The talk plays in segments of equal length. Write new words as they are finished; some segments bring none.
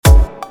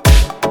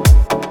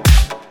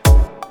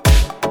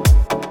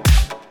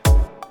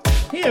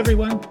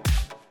everyone.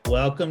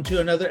 Welcome to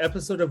another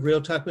episode of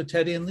Real Talk with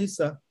Teddy and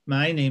Lisa.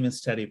 My name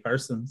is Teddy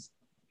Parsons.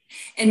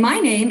 And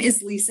my name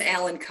is Lisa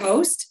Allen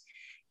Coast.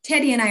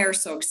 Teddy and I are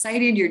so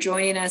excited you're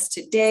joining us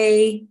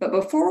today. But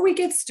before we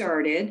get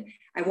started,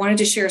 I wanted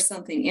to share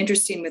something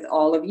interesting with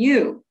all of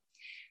you.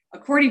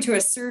 According to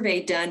a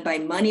survey done by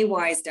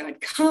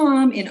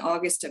MoneyWise.com in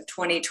August of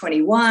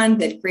 2021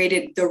 that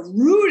graded the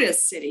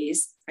rudest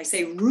cities, I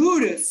say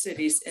rudest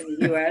cities in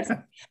the U.S.,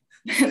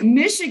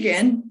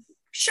 Michigan,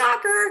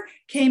 shocker,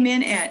 came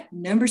in at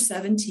number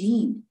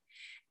 17.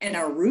 And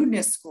our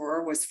rudeness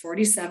score was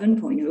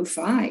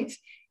 47.05.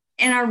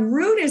 And our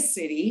rudest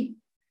city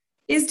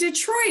is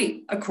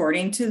Detroit,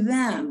 according to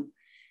them.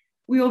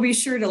 We will be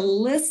sure to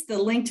list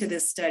the link to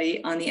this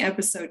study on the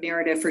episode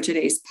narrative for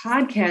today's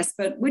podcast.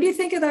 But what do you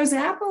think of those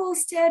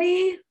apples,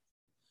 Teddy?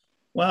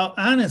 Well,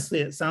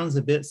 honestly, it sounds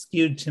a bit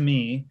skewed to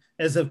me,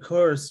 as of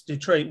course,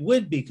 Detroit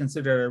would be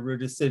considered our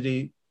rudest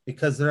city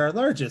because they're our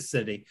largest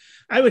city.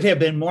 I would have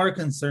been more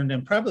concerned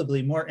and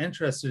probably more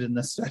interested in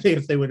the study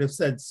if they would have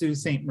said Sault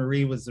Ste.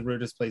 Marie was the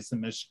rudest place in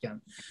Michigan.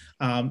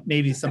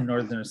 Maybe some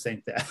Northerners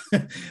think that.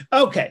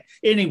 Okay,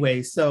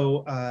 anyway,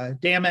 so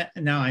damn it,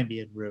 now I'm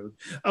being rude.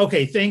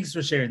 Okay, thanks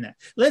for sharing that.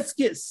 Let's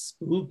get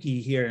spooky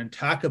here and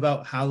talk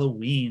about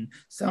Halloween.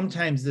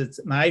 Sometimes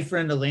it's my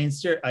friend Elaine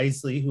Steer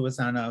Isley, who was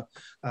on a,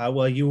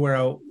 while you were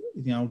out,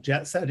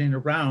 jet setting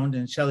around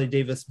and Shelley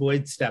Davis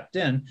Boyd stepped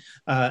in.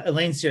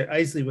 Elaine Steer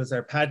Isley was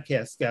our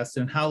podcast guest,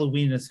 and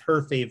Halloween is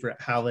her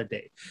favorite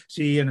holiday.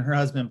 She and her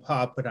husband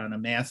Paul put on a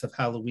massive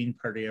Halloween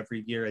party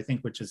every year, I think,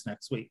 which is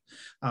next week.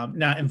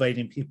 Not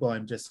inviting people,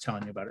 I'm just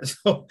telling you about it.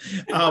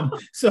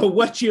 So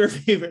what's your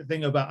favorite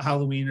thing about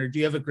Halloween, or do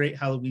you have a great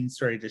Halloween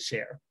story to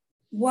share?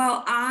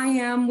 Well, I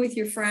am with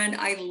your friend.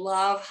 I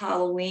love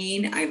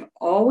Halloween. I've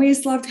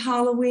always loved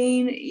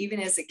Halloween,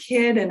 even as a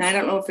kid. And I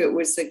don't know if it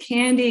was the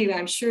candy.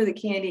 I'm sure the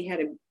candy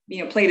had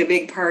played a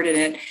big part in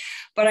it.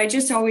 But I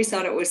just always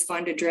thought it was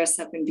fun to dress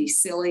up and be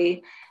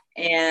silly.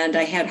 And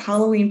I had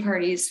Halloween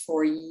parties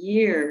for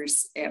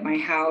years at my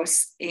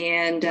house.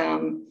 And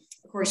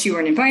of course, you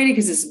weren't invited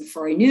because this is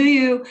before I knew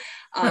you.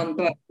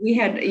 But we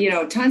had,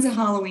 tons of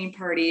Halloween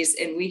parties,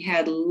 and we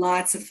had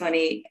lots of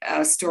funny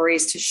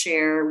stories to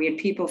share. We had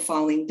people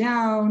falling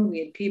down. We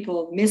had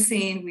people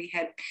missing. We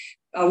had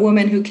a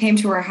woman who came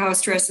to our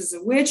house dressed as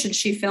a witch, and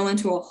she fell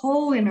into a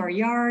hole in our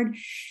yard,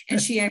 and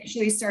she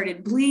actually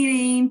started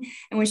bleeding.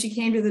 And when she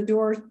came to the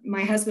door,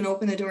 my husband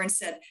opened the door and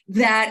said,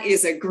 "That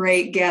is a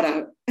great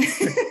getup."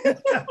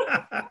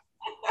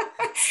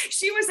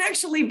 She was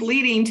actually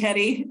bleeding,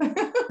 Teddy.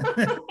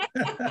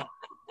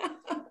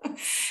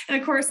 And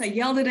of course, I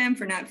yelled at him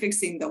for not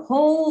fixing the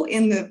hole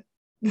in the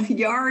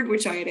yard,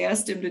 which I had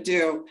asked him to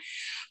do.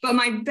 But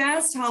my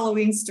best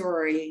Halloween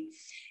story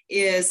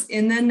is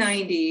in the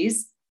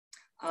 90s,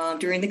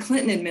 during the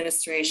Clinton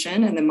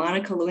administration and the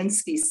Monica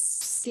Lewinsky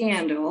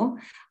scandal.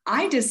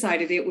 I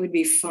decided it would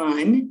be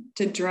fun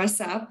to dress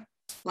up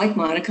like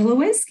Monica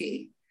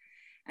Lewinsky.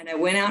 And I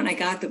went out and I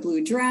got the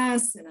blue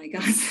dress, and I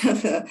got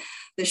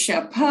the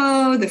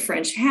chapeau, the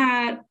French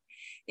hat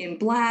in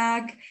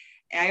black.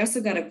 I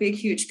also got a big,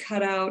 huge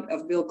cutout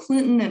of Bill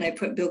Clinton, and I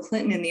put Bill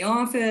Clinton in the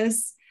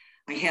office.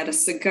 I had a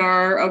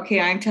cigar. Okay,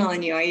 I'm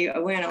telling you, I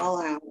went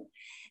all out.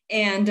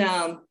 And,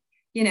 I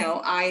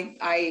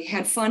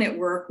had fun at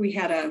work. We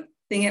had a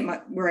thing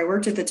where I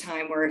worked at the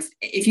time where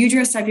if you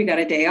dressed up, you got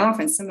a day off.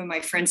 And some of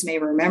my friends may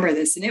remember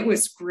this. And it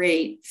was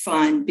great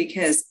fun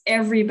because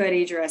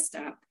everybody dressed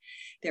up.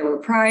 There were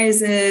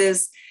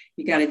prizes.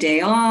 You got a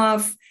day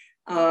off.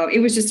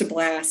 It was just a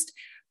blast.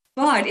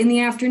 But in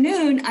the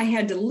afternoon, I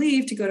had to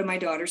leave to go to my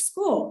daughter's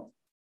school.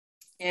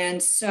 And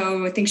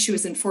so I think she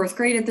was in 4th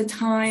grade at the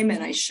time.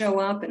 And I show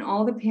up, and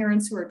all the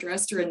parents who are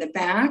dressed are in the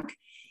back.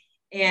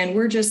 And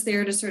we're just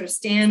there to sort of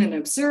stand and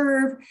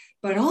observe.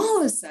 But all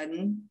of a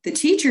sudden, the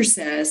teacher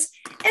says,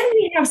 "And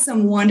we have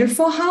some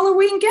wonderful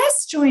Halloween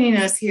guests joining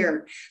us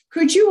here.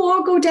 Could you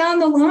all go down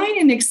the line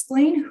and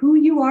explain who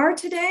you are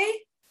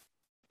today?"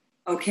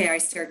 Okay, I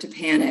start to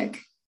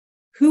panic.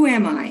 Who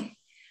am I?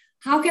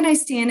 How can I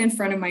stand in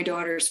front of my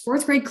daughter's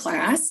 4th grade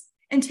class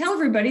and tell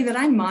everybody that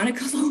I'm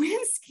Monica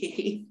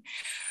Lewinsky?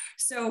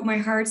 So my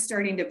heart's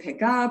starting to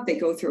pick up. They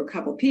go through a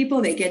couple people,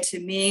 they get to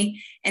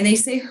me, and they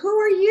say, "Who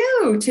are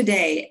you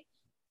today?"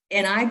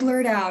 And I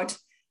blurt out,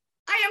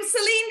 "I am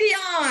Celine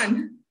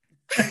Dion."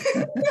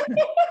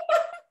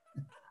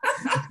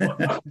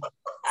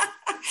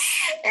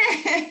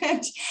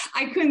 And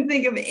I couldn't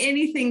think of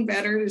anything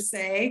better to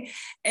say.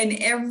 And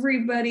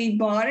everybody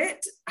bought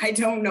it. I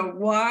don't know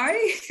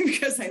why,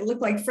 because I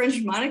look like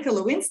French Monica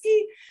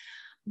Lewinsky,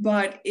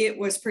 but it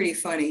was pretty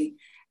funny.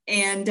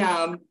 And,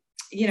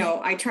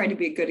 I tried to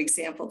be a good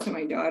example to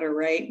my daughter,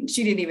 right? And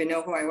she didn't even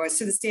know who I was.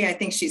 To this day, I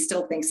think she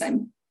still thinks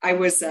I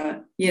was,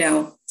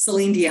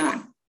 Celine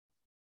Dion.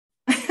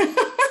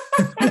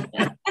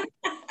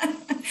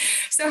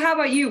 So how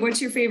about you?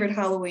 What's your favorite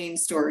Halloween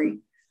story?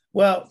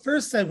 Well,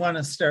 first, I want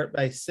to start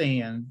by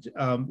saying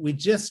we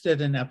just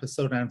did an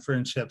episode on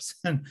friendships,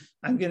 and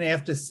I'm going to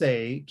have to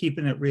say,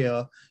 keeping it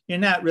real, you're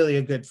not really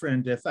a good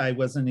friend if I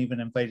wasn't even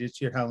invited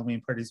to your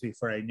Halloween parties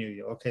before I knew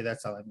you. Okay,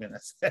 that's all I'm going to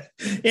say.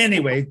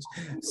 Anyway,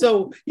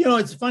 so,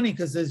 it's funny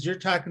because as you're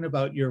talking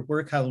about your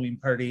work Halloween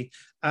party,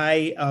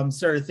 I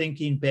started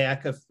thinking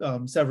back of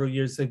several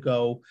years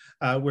ago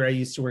where I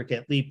used to work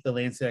at LEAP, the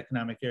Lansing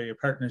Economic Area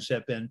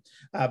Partnership, and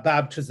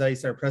Bob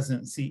Trezise, our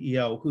president and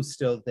CEO, who's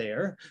still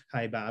there.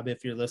 Hi, Bob,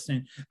 if you're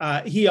listening.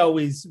 He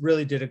always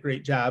really did a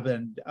great job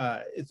in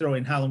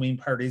throwing Halloween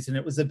parties, and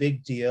it was a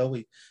big deal.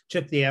 We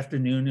took the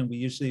afternoon, and we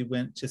usually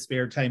went to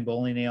Spare Time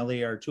Bowling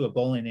Alley or to a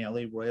bowling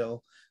alley,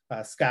 Royal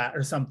Scott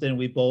or something.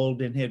 We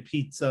bowled and had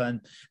pizza,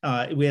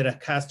 and we had a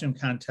costume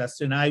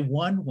contest, and I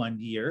won one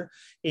year.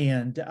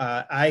 And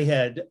I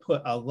had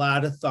put a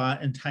lot of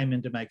thought and time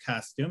into my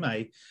costume.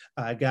 I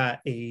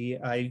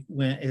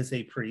went as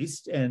a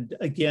priest, and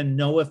again,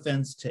 no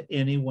offense to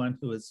anyone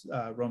who is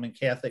Roman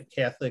Catholic,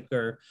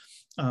 or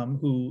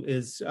who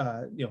is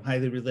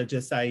highly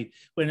religious. I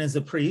went as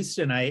a priest,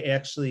 and I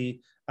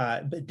actually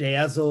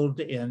bedazzled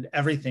and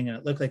everything, and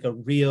it looked like a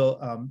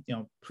real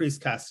priest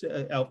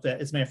costume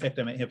outfit. As a matter of fact,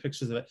 I might have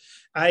pictures of it.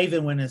 I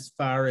even went as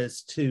far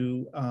as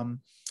to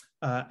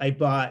I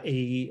bought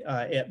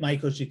at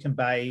Michael's you can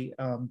buy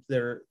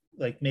they're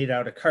like made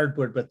out of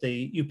cardboard, but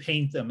you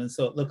paint them, and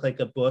so it looked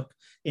like a book,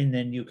 and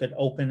then you could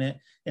open it.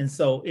 And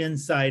so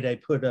inside I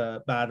put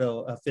a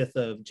fifth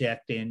of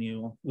Jack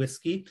Daniel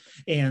whiskey,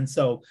 and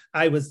so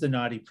I was the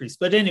naughty priest.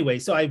 But anyway,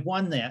 so I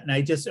won that, and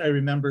I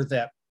remember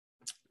that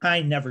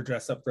I never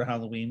dress up for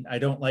Halloween. I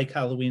don't like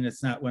Halloween.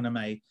 It's not one of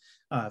my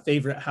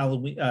favorite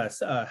Halloween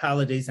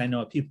holidays. I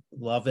know people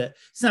love it.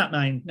 It's not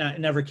mine.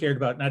 Never cared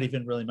about, not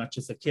even really much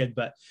as a kid.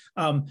 But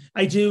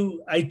I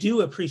do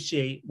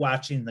appreciate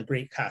watching the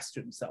great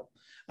costumes, though.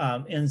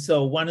 And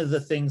so one of the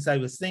things I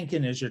was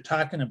thinking as you're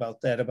talking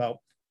about that, about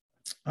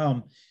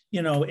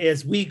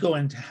as we go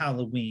into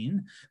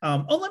Halloween.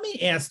 Let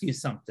me ask you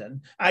something.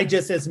 I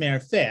just, as a matter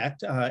of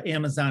fact,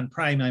 Amazon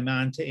Prime, I'm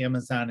on to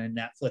Amazon and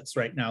Netflix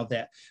right now,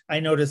 that I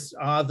noticed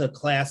all the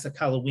classic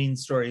Halloween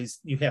stories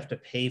you have to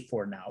pay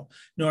for now.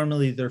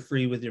 Normally they're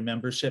free with your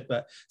membership,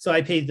 but so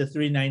I paid the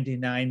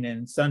 $3.99,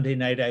 and Sunday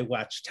night I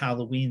watched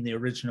Halloween, the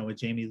original with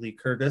Jamie Lee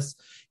Curtis.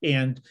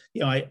 And,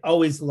 I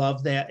always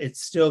love that.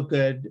 It's still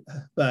good,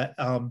 but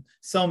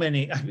so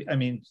many,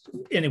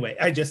 anyway,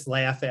 I just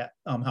laugh at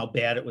how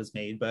bad it was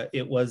made, but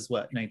it was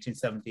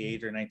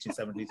 1978 or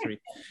 1973.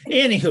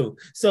 Anywho,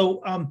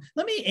 so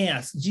let me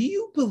ask, do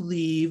you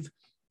believe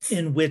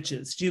in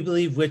witches? Do you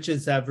believe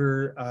witches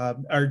ever,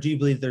 or do you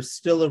believe they're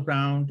still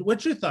around?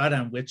 What's your thought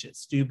on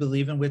witches? Do you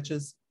believe in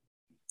witches?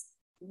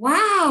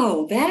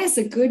 Wow, that is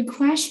a good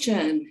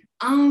question.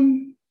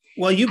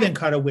 Well, you've been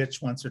caught a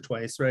witch once or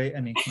twice, right? I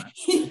mean, come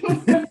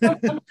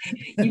on.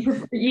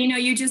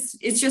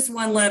 It's just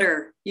one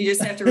letter. You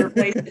just have to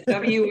replace the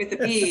W with a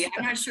B.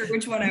 I'm not sure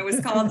which one I was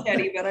called,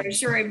 Teddy, but I'm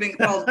sure I've been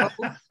called both.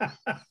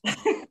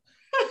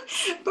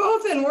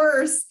 Both and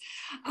worse.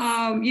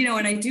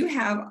 And I do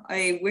have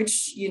a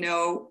witch,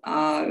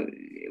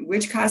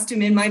 witch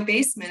costume in my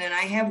basement, and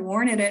I have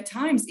worn it at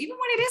times, even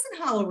when it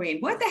isn't Halloween.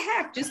 What the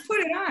heck? Just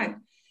put it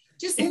on.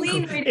 Just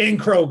lean right in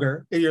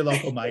Kroger, your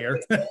local Meijer.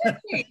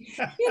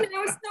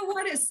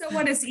 So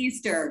what is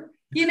Easter?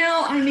 Come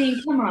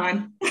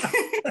on.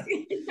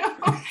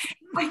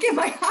 I get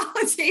my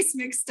holidays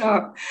mixed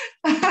up.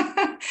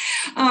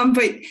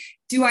 But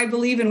do I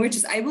believe in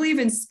witches? I believe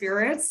in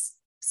spirits.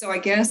 So I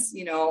guess,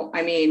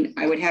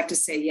 I would have to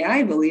say, yeah,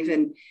 I believe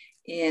in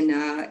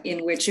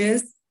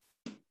witches.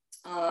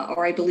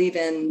 Or I believe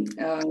in,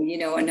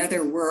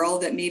 another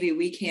world that maybe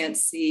we can't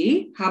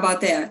see. How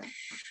about that?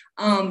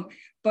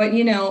 But,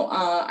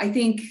 I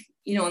think,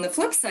 on the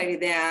flip side of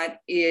that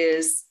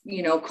is,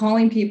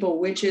 calling people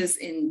witches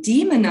and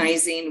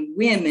demonizing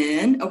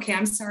women. Okay,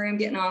 I'm sorry, I'm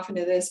getting off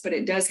into this, but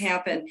it does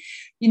happen.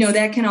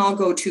 That can all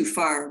go too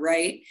far,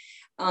 right?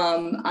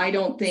 I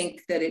don't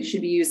think that it should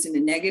be used in a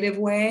negative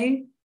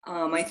way.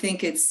 I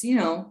think it's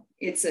a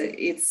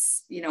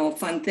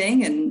fun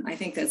thing. And I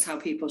think that's how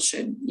people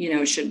should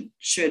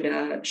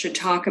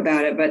talk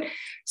about it. But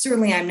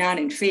certainly I'm not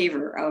in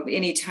favor of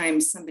any time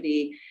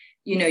somebody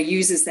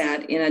uses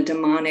that in a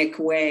demonic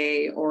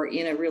way or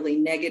in a really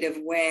negative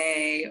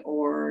way,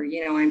 or,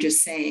 I'm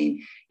just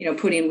saying,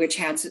 putting witch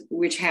hats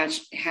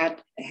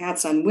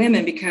on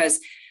women because,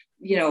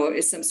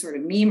 it's some sort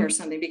of meme or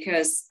something,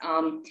 because,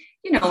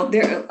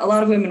 there a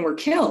lot of women were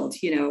killed,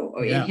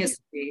 in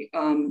history,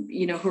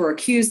 who are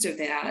accused of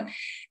that.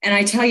 And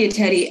I tell you,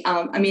 Teddy,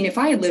 if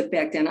I had lived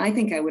back then, I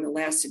think I would have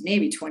lasted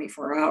maybe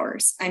 24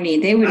 hours.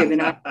 They would have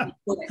been.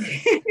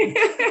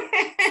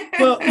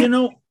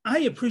 Well,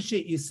 I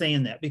appreciate you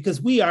saying that,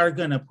 because we are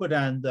going to put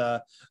on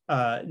the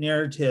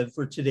narrative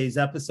for today's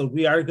episode.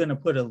 We are going to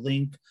put a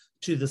link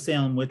to the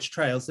Salem witch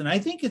trials. And I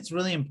think it's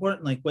really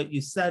important, like what you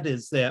said,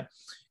 is that,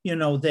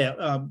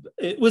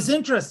 it was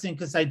interesting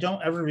because I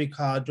don't ever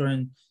recall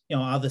during,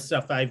 all the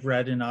stuff I've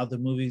read and all the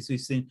movies we've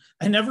seen,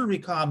 I never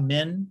recall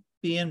men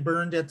being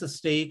burned at the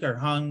stake or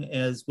hung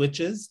as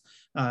witches.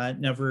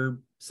 Never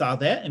saw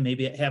that, and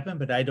maybe it happened,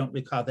 but I don't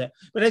recall that.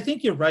 But I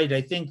think you're right.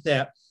 I think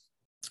that,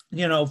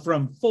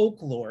 from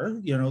folklore,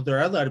 there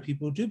are a lot of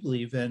people who do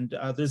believe, and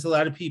there's a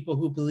lot of people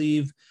who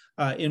believe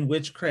in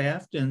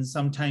witchcraft, and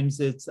sometimes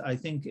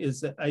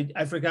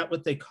I forgot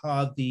what they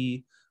call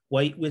the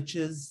white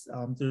witches.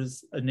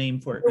 There's a name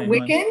for it.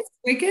 Wiccans?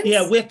 Wiccans?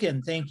 Yeah,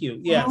 Wiccan. Thank you.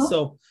 Yeah.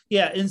 Uh-huh.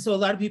 So a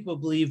lot of people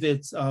believe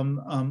it's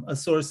a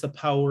source of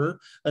power,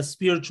 a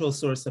spiritual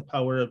source of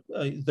power of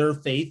their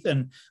faith,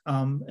 and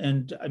I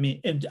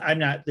mean, and I'm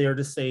not there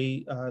to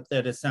say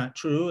that it's not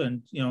true,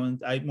 and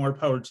and I more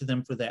power to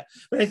them for that.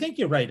 But I think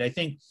you're right. I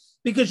think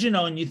because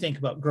and you think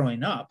about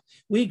growing up,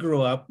 we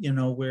grew up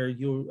where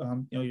your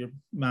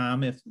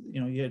mom, if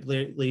you had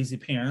lazy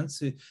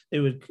parents, they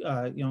would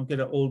get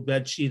an old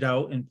bed sheet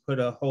out and put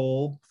a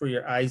hole for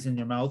your eyes and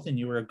your mouth, and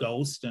you were a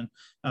ghost. And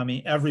I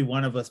mean, every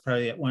one of us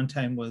probably at one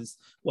time was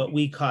what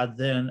we called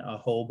then a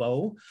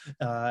hobo,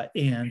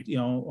 and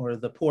or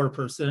the poor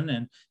person,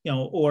 and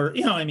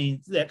I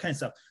mean, that kind of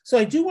stuff. So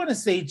I do want to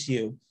say to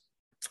you,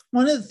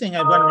 one of the things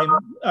I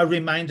want to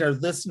remind our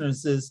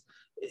listeners is,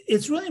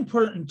 it's really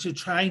important to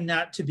try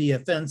not to be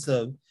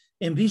offensive,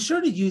 and be sure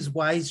to use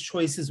wise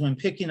choices when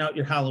picking out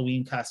your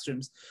Halloween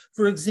costumes.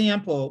 For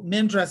example,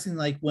 men dressing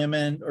like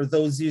women or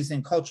those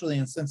using culturally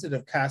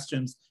insensitive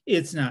costumes,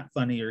 it's not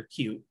funny or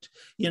cute.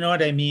 You know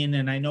what I mean?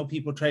 And I know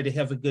people try to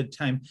have a good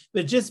time,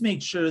 but just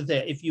make sure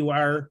that if you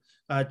are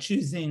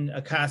choosing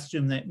a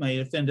costume that might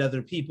offend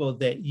other people,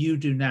 that you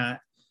do not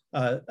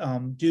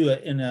do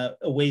it in a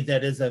way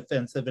that is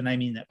offensive. And I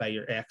mean that by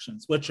your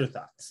actions. What's your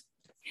thoughts?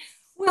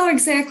 Well,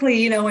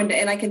 exactly, and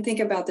I can think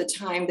about the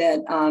time that,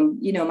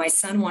 my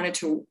son wanted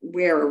to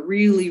wear a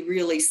really,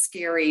 really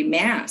scary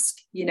mask,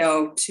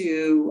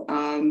 to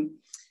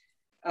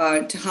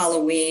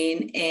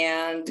Halloween,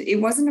 and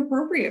it wasn't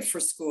appropriate for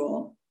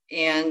school.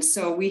 And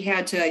so we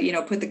had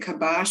to, put the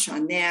kibosh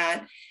on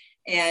that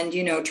and,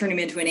 turn him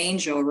into an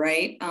angel,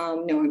 right?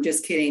 No, I'm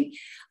just kidding.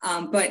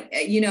 But,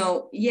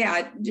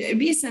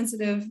 be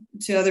sensitive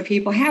to other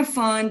people, have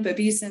fun, but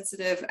be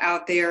sensitive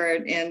out there,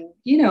 and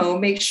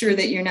make sure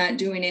that you're not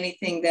doing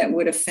anything that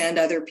would offend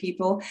other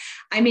people.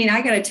 I mean,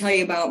 I got to tell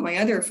you about my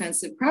other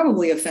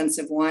probably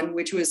offensive one,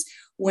 which was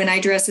when I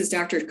dressed as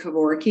Dr.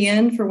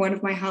 Kevorkian for one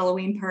of my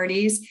Halloween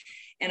parties.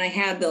 And I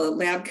had the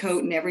lab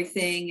coat and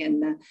everything,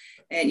 and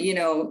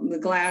the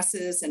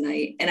glasses, and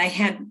I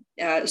had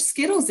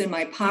Skittles in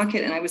my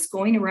pocket, and I was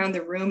going around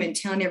the room and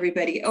telling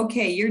everybody,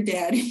 "Okay, you're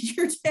dead,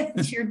 you're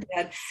dead, you're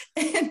dead,"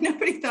 and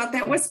nobody thought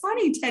that was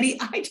funny, Teddy.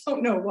 I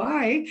don't know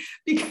why,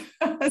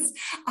 because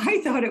I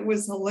thought it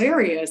was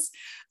hilarious.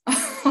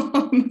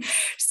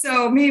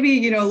 So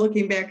maybe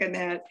looking back on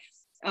that,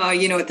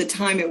 at the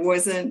time it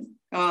wasn't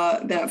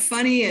that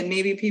funny, and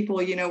maybe people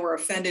were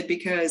offended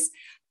because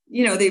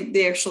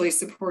they actually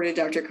supported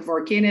Dr.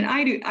 Kevorkian, and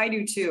I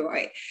do too.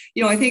 I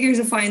think there's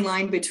a fine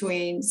line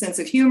between sense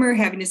of humor,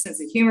 having a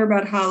sense of humor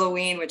about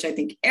Halloween, which I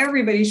think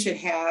everybody should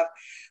have,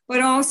 but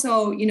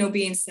also,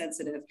 being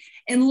sensitive.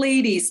 And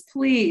ladies,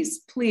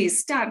 please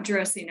stop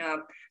dressing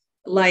up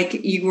like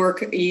you're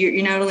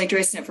not only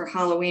dressing up for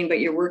Halloween,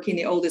 but you're working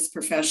the oldest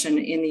profession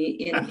in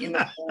the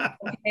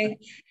okay?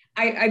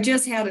 I've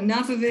just had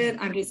enough of it.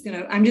 I'm just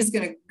gonna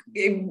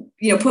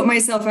put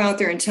myself out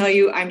there and tell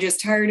you, I'm just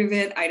tired of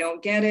it. I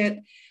don't get it.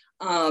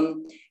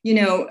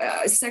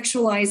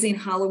 Sexualizing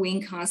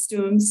Halloween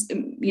costumes,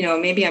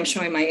 maybe I'm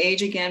showing my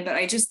age again, but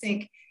I just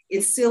think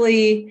it's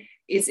silly,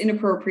 it's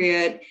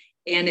inappropriate,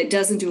 and it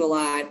doesn't do a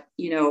lot,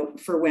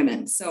 for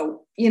women.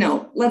 So,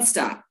 let's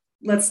stop.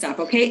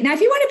 Okay. Now,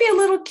 if you want to be a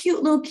little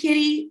cute little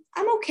kitty,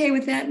 I'm okay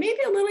with that. Maybe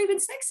a little even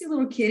sexy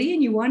little kitty,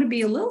 and you want to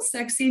be a little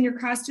sexy in your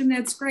costume,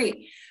 that's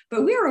great.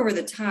 But we're over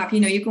the top.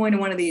 You go into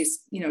one of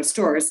these,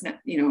 stores,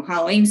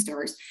 Halloween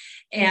stores,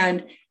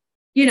 and,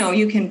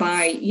 you can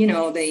buy,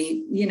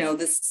 the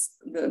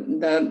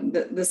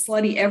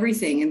slutty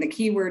everything. And the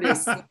key word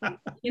is,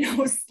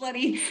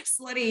 slutty.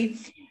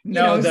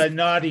 The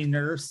naughty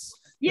nurse.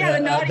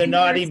 Yeah, the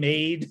naughty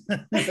maid,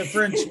 the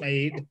French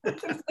maid,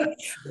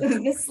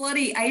 the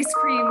slutty ice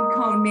cream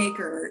cone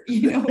maker,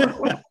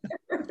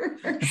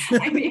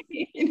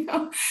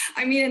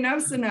 I mean,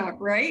 enough's enough,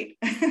 right?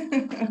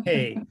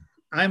 Hey,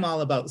 I'm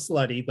all about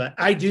slutty, but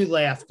I do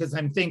laugh because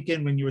I'm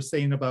thinking when you were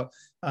saying about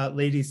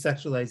ladies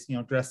sexualized,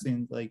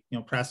 dressing like,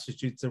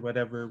 prostitutes or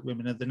whatever,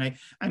 women of the night,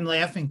 I'm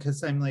laughing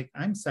because I'm like,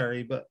 I'm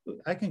sorry, but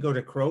I can go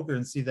to Kroger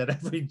and see that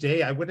every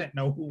day. I wouldn't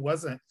know who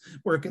wasn't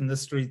working the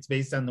streets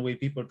based on the way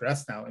people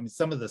dress now. I mean,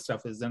 some of the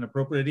stuff is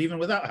inappropriate even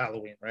without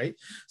Halloween, right?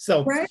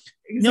 So, right.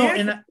 Exactly. No,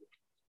 and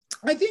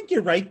I think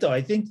you're right, though.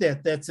 I think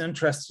that's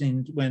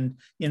interesting when,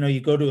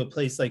 you go to a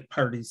place like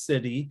Party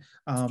City.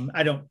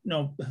 I don't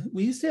know.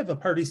 We used to have a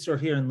party store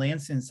here in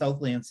Lansing, South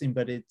Lansing,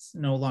 but it's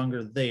no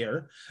longer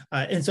there.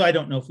 And so I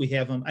don't know if we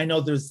have them. I know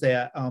there's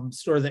that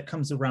store that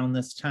comes around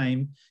this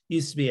time.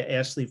 Used to be at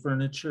Ashley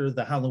Furniture,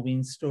 the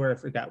Halloween store. I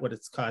forgot what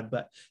it's called,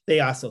 but they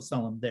also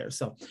sell them there.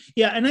 So,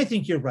 yeah, and I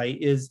think you're right,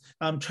 is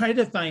try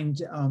to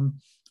find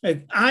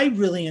I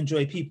really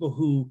enjoy people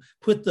who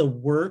put the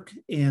work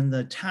and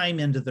the time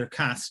into their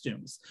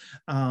costumes,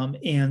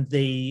 and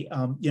they,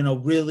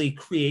 really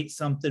create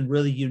something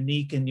really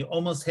unique, and you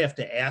almost have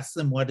to ask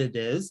them what it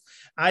is.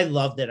 I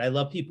love that. I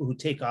love people who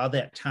take all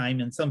that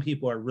time, and some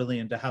people are really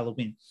into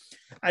Halloween.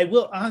 I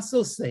will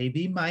also say,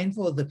 be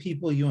mindful of the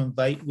people you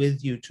invite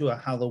with you to a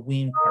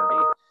Halloween party.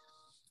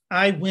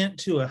 I went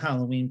to a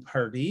Halloween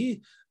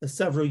party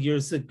several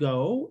years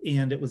ago,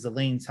 and it was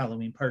Elaine's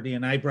Halloween party,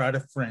 and I brought a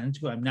friend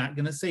who I'm not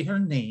going to say her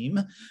name,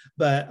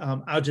 but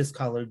I'll just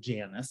call her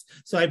Janice.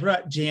 So I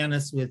brought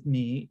Janice with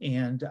me,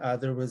 and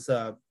there was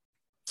a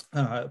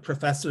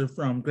professor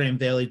from Grand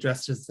Valley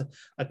dressed as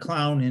a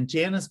clown, and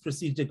Janice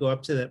proceeded to go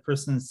up to that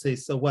person and say,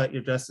 "So what,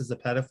 you're dressed as a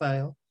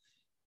pedophile?"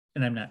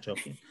 And I'm not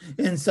joking.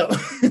 And so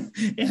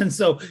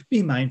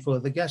be mindful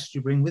of the guests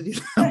you bring with you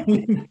to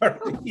Halloween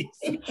parties.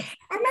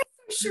 I'm not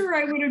sure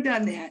I would have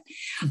done that.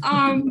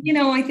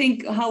 I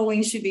think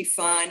Halloween should be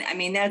fun. I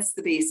mean, that's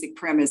the basic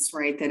premise,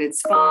 right? That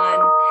it's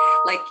fun.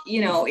 Like,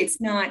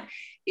 it's not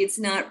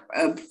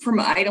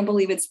I don't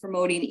believe it's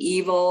promoting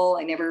evil.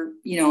 I never,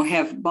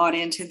 have bought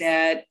into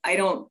that.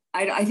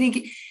 I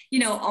think,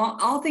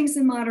 all things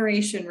in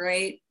moderation,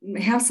 right?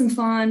 Have some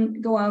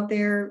fun, go out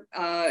there,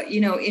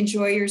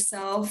 enjoy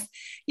yourself.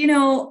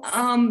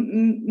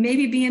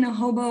 Maybe being a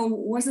hobo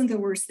wasn't the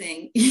worst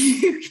thing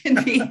you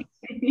can be.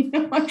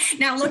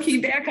 Now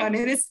looking back on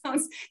it,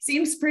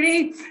 seems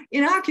pretty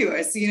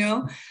innocuous,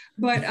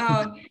 but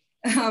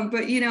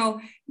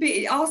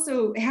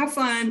also have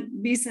fun,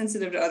 be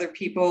sensitive to other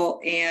people,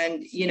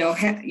 and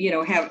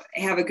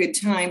have a good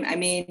time. I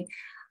mean,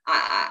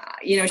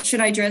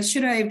 should I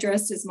have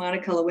dressed as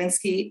Monica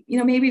Lewinsky?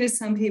 Maybe to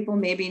some people,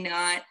 maybe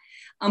not.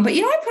 But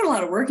I put a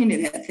lot of work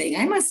into that thing.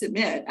 I must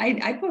admit,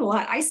 I put a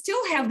lot. I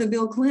still have the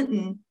Bill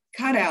Clinton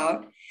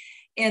cutout.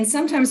 And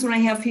sometimes when I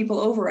have people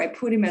over, I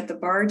put him at the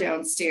bar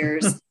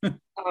downstairs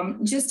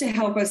just to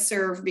help us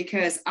serve,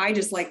 because I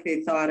just like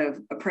the thought of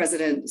a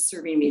president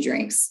serving me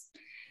drinks.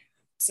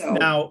 So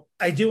now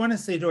I do want to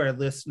say to our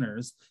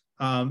listeners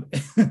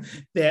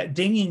that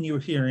dinging you're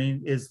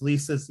hearing is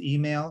Lisa's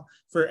email.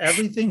 For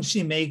everything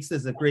she makes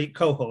as a great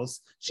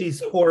co-host, she's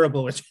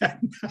horrible at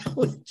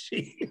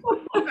technology.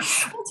 Well,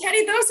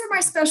 Teddy, those are my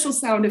special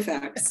sound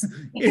effects.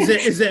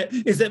 Is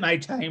it my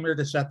timer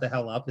to shut the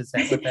hell up? Is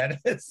that what that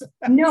is?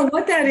 No,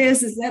 what that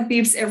is that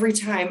beeps every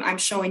time I'm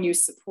showing you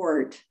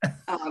support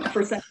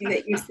for something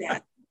that you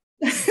said.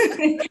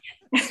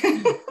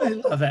 I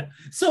love it.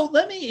 So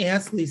let me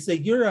ask, Lisa,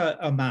 you're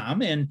a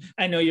mom, and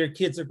I know your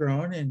kids are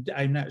grown, and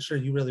I'm not sure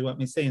you really want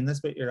me saying this,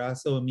 but you're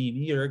also a Mimi,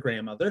 you're a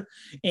grandmother.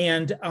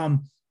 And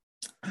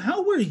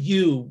how were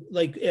you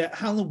like at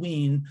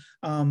Halloween?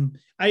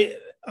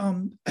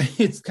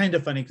 It's kind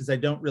of funny because I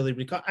don't really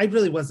recall. I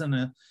really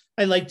wasn't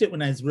I liked it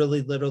when I was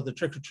really little, the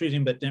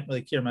trick-or-treating, but didn't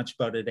really care much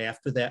about it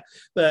after that.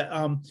 But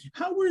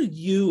how were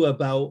you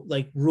about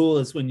like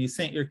rules when you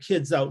sent your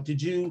kids out? Did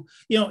you,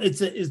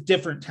 it's a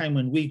different time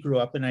when we grew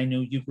up, and I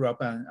knew you grew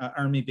up on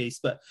Army base,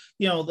 but,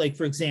 like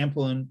for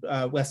example, in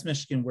West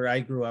Michigan, where I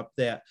grew up,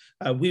 that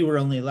we were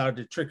only allowed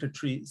to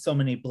trick-or-treat so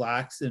many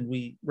blocks, and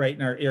we right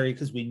in our area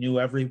because we knew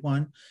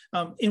everyone.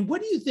 And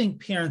what do you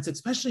think parents,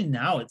 especially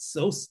now, it's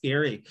so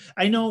scary.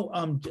 I know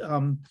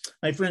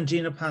my friend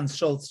Gina Pons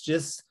Schultz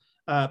just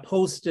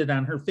posted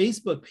on her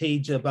Facebook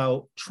page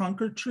about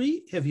Trunk or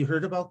Treat. Have you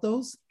heard about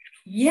those?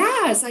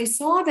 Yes, I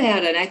saw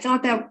that, and I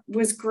thought that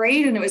was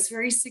great, and it was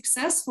very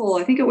successful.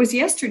 I think it was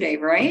yesterday,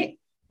 right?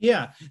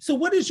 Yeah. So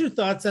what is your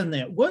thoughts on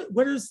that? What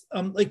is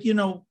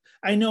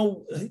I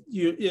know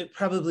it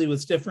probably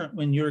was different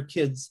when your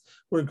kids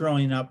were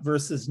growing up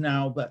versus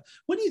now, but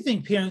what do you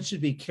think parents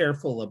should be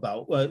careful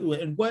about?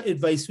 And what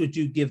advice would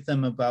you give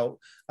them about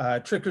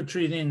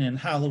trick-or-treating and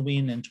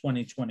Halloween in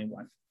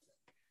 2021?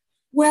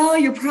 Well,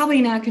 you're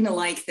probably not going to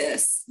like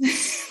this.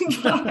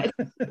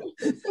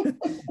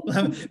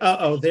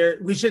 There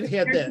we should have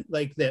had that,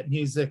 like that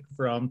music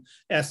from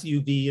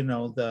SUV.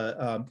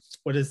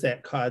 What is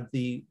that called?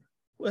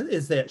 What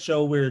is that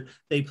show where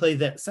they play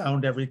that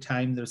sound every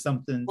time there's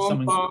something?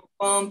 Bum,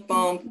 bum,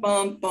 bum,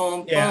 bum,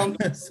 bum, yeah.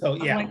 Bum. So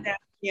yeah. Like that.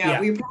 Yeah,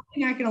 we're probably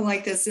not going to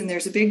like this, and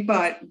there's a big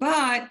but.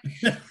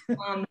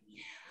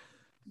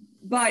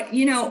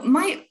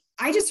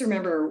 I just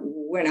remember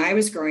when I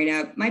was growing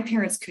up, my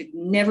parents could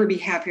never be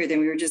happier than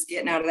we were just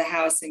getting out of the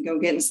house and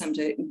doing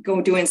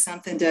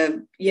something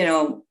to,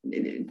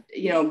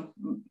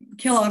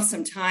 kill off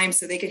some time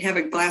so they could have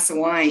a glass of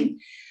wine.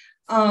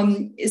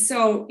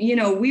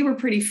 We were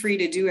pretty free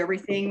to do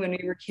everything when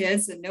we were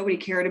kids, and nobody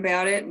cared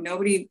about it.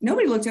 Nobody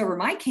looked over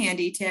my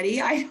candy,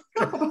 Teddy. I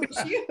don't know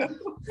about you.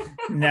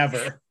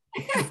 Never.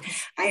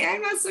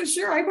 I'm not so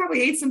sure. I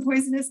probably ate some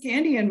poisonous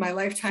candy in my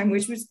lifetime,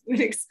 which would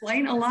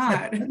explain a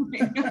lot.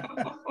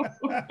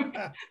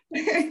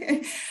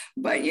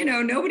 But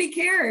nobody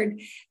cared.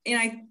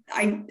 And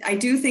I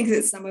do think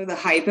that some of the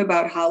hype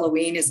about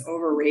Halloween is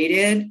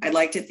overrated. I'd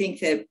like to think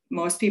that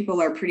most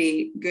people are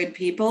pretty good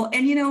people.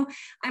 And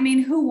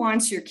who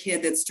wants your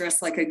kid that's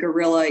dressed like a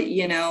gorilla,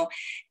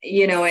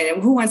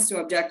 and who wants to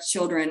abduct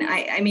children?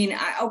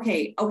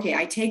 Okay,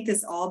 I take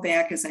this all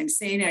back as I'm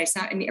saying it.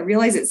 I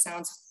realize it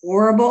sounds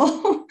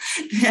horrible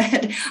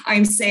that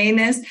I'm saying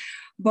this,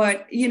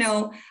 but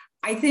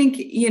I think,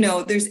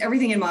 there's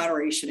everything in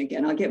moderation.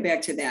 Again, I'll get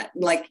back to that.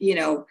 Like,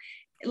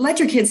 let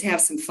your kids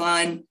have some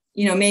fun.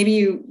 Maybe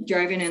you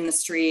driving in the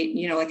street,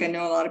 like I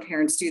know a lot of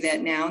parents do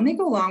that now, and they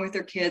go along with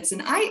their kids.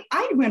 And I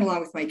went along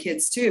with my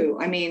kids too.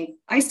 I mean,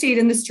 I stayed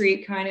in the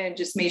street, kind of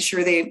just made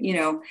sure they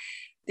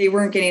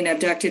weren't getting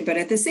abducted. But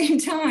at the same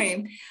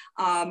time,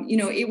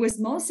 it was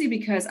mostly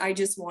because I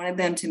just wanted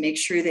them to make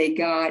sure they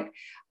got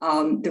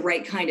the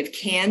right kind of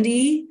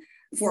candy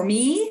for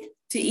me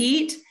to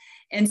eat.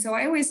 And so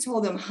I always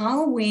told them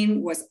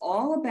Halloween was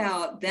all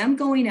about them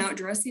going out,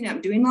 dressing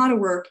up, doing a lot of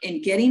work,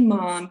 and getting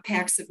mom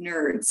packs of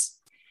nerds.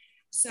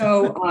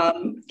 So,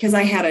 because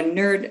I had a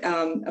nerd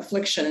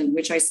affliction,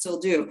 which I still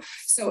do.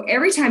 So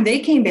every time they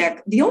came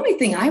back, the only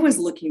thing I was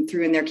looking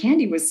through in their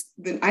candy was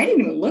I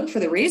didn't even look for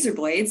the razor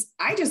blades.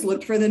 I just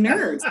looked for the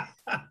nerds.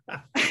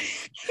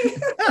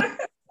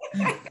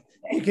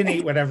 You can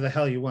eat whatever the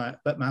hell you want,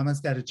 but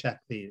mama's got to check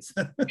these.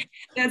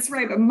 That's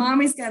right. But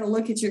mommy's got to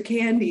look at your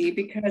candy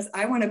because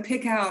I want to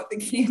pick out the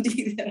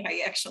candy that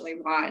I actually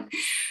want.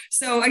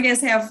 So I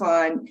guess have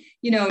fun,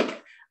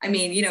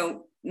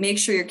 make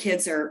sure your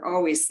kids are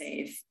always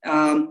safe.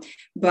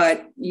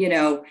 But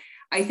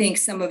I think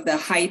some of the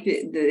hype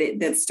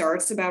that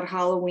starts about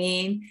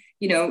Halloween,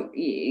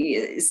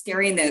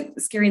 scaring the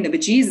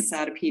bejesus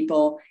out of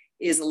people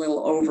is a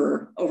little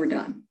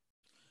overdone.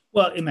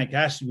 Well, oh my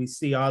gosh, we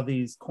see all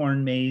these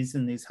corn maze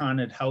and these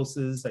haunted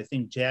houses. I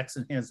think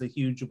Jackson has a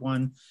huge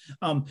one.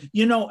 I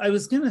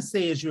was going to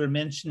say, as you were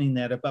mentioning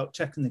that about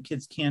checking the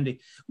kids' candy,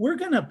 we're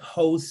going to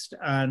post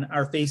on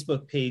our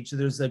Facebook page.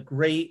 There's a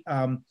great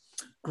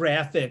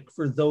graphic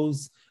for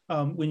those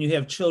when you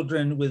have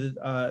children with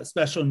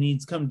special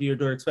needs come to your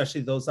door,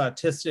 especially those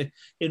autistic,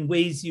 in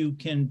ways you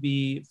can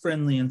be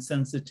friendly and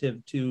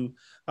sensitive to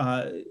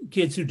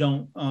kids who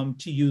don't,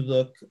 to you,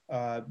 look,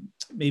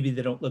 maybe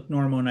they don't look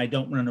normal, and I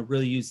don't want to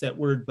really use that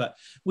word, but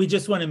we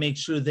just want to make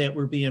sure that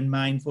we're being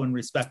mindful and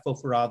respectful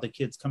for all the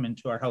kids coming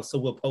to our house. So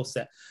we'll post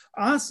that.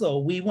 Also,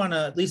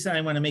 Lisa and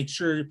I want to make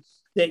sure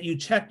that you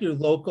check your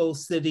local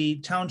city,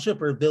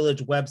 township, or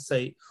village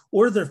website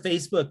or their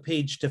Facebook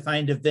page to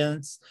find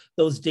events,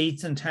 those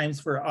dates and times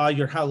for all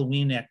your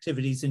Halloween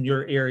activities in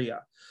your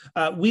area.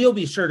 We'll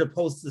be sure to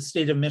post the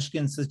state of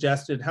Michigan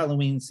suggested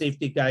Halloween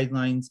safety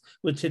guidelines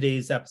with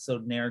today's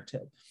episode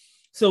narrative.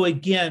 So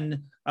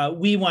again,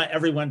 we want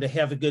everyone to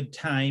have a good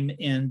time,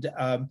 and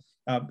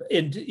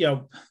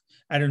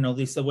I don't know,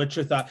 Lisa, what's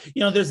your thought?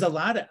 There's a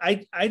lot of,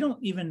 I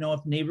don't even know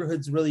if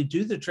neighborhoods really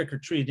do the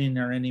trick-or-treating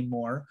there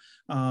anymore.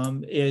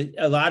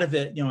 A lot of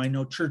it, I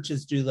know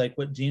churches do, like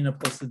what Gina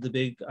posted, the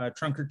big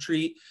trunk or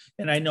treat.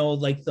 And I know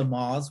like the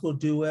malls will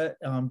do it,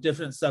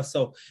 different stuff.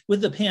 So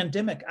with the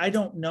pandemic, I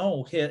don't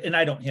know, and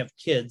I don't have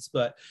kids,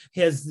 but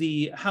has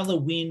the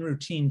Halloween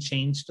routine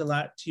changed a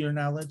lot to your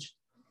knowledge?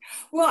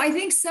 Well, I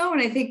think so.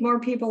 And I think more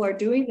people are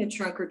doing the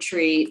trunk or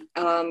treat.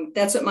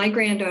 That's what my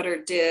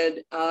granddaughter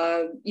did,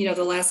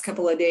 the last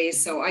couple of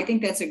days. So I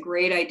think that's a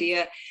great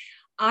idea.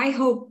 I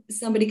hope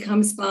somebody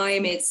comes by. I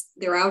mean,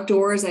 they're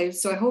outdoors.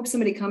 So I hope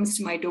somebody comes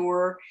to my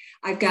door.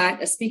 I've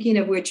got, speaking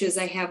of witches,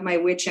 I have my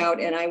witch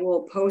out, and I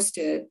will post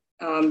it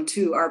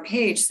to our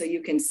page so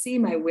you can see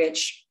my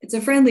witch. It's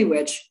a friendly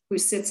witch who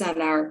sits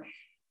on our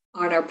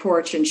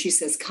porch, and she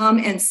says, "Come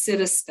and sit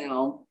a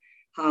spell."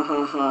 Ha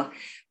ha ha.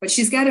 But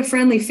she's got a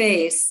friendly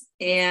face.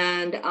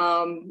 And,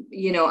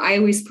 I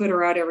always put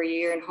her out every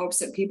year in hopes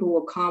that people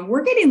will come.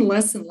 We're getting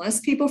less and less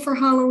people for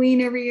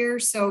Halloween every year.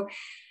 So,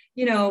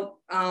 maybe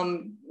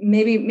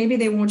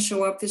they won't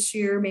show up this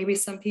year. Maybe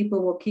some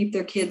people will keep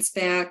their kids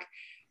back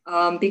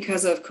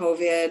because of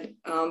COVID.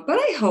 But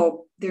I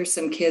hope there's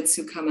some kids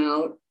who come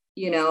out,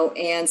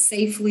 and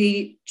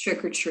safely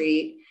trick or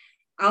treat.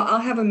 I'll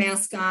have a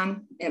mask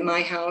on at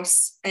my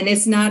house, and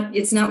it's not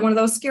one of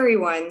those scary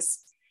ones.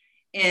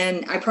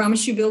 And I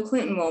promise you, Bill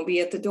Clinton won't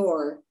be at the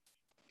door,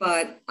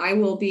 but I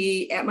will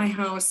be at my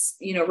house,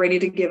 ready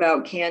to give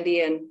out candy,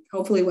 and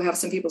hopefully we'll have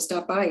some people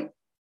stop by.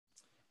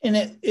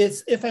 And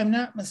it's, if I'm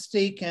not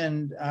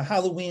mistaken,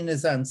 Halloween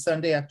is on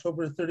Sunday,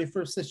 October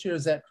 31st this year.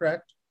 Is that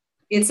correct?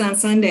 It's on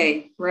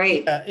Sunday,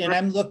 right? And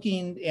I'm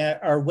looking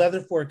at our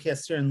weather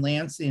forecast here in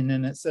Lansing,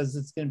 and it says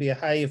it's going to be a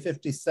high of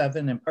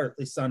 57 and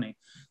partly sunny.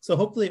 So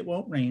hopefully it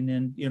won't rain,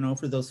 and,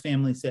 for those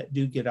families that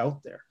do get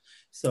out there.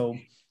 So,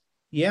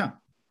 yeah.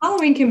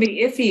 Halloween can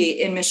be iffy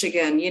in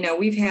Michigan.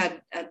 We've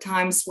had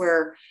times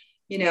where,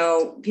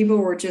 people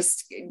were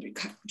just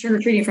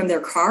trick-or-treating from their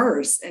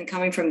cars and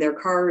coming from their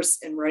cars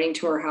and running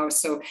to our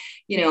house. So,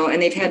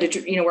 and they've had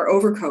to, wear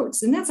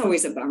overcoats. And that's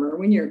always a bummer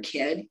when you're a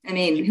kid. I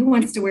mean, who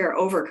wants to wear an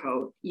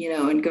overcoat,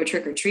 and go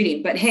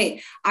trick-or-treating? But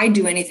hey, I'd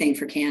do anything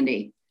for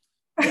candy.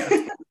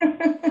 Yeah.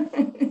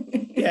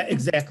 Yeah,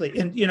 exactly.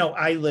 And,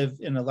 I live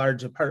in a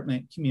large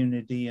apartment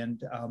community,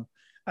 and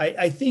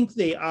I think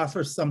they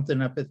offer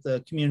something up at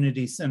the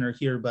community center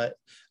here, but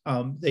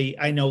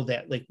I know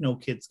that like no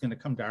kid's going to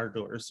come to our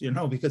doors,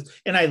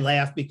 and I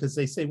laugh because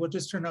they say, well,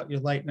 just turn out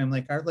your light. And I'm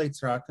like, our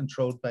lights are all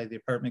controlled by the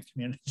apartment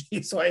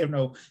community. So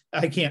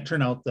I can't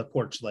turn out the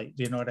porch light.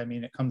 Do you know what I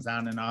mean? It comes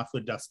on and off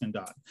with dusk and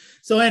dawn.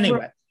 So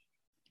anyway,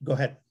 Go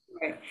ahead.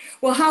 Right.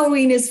 Well,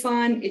 Halloween is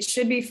fun. It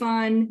should be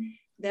fun.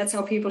 That's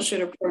how people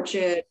should approach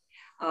it.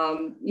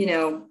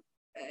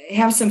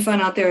 Have some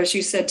fun out there, as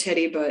you said,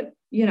 Teddy, but,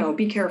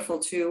 be careful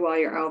too while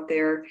you're out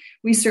there.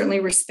 We certainly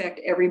respect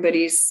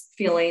everybody's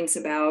feelings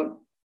about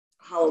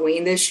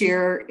Halloween this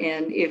year.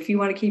 And if you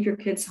want to keep your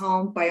kids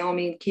home, by all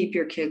means, keep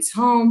your kids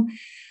home.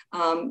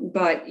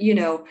 But,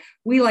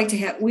 we like to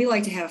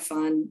have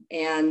fun,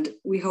 and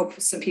we hope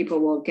some people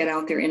will get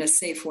out there in a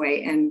safe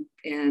way and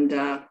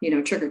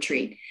trick or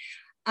treat.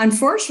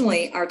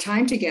 Unfortunately, our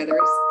time together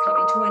is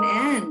coming to an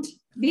end.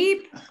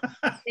 Beep.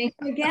 Thank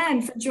you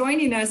again for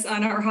joining us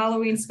on our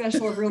Halloween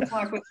special of Real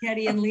Talk with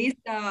Teddy and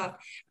Lisa.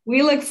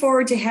 We look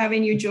forward to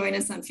having you join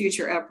us on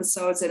future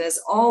episodes. And as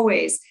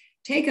always,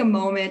 take a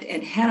moment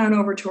and head on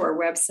over to our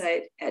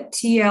website at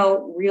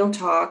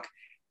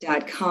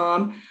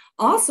tlrealtalk.com.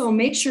 Also,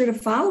 make sure to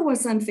follow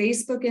us on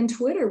Facebook and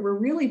Twitter. We're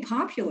really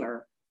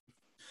popular.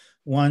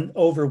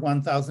 Over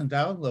 1,000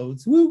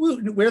 downloads. Woo, woo.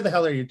 Where the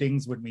hell are your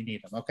dings when we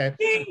need them? Okay.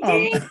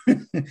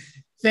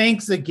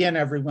 Thanks again,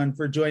 everyone,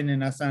 for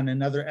joining us on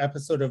another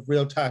episode of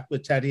Real Talk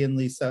with Teddy and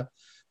Lisa.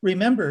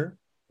 Remember,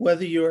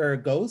 whether you are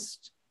a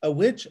ghost, a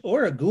witch,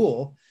 or a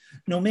ghoul,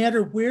 no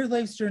matter where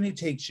life's journey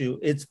takes you,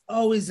 it's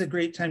always a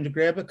great time to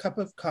grab a cup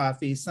of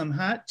coffee, some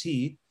hot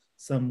tea,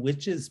 some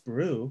witch's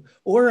brew,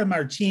 or a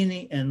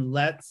martini, and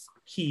let's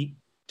keep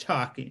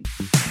talking.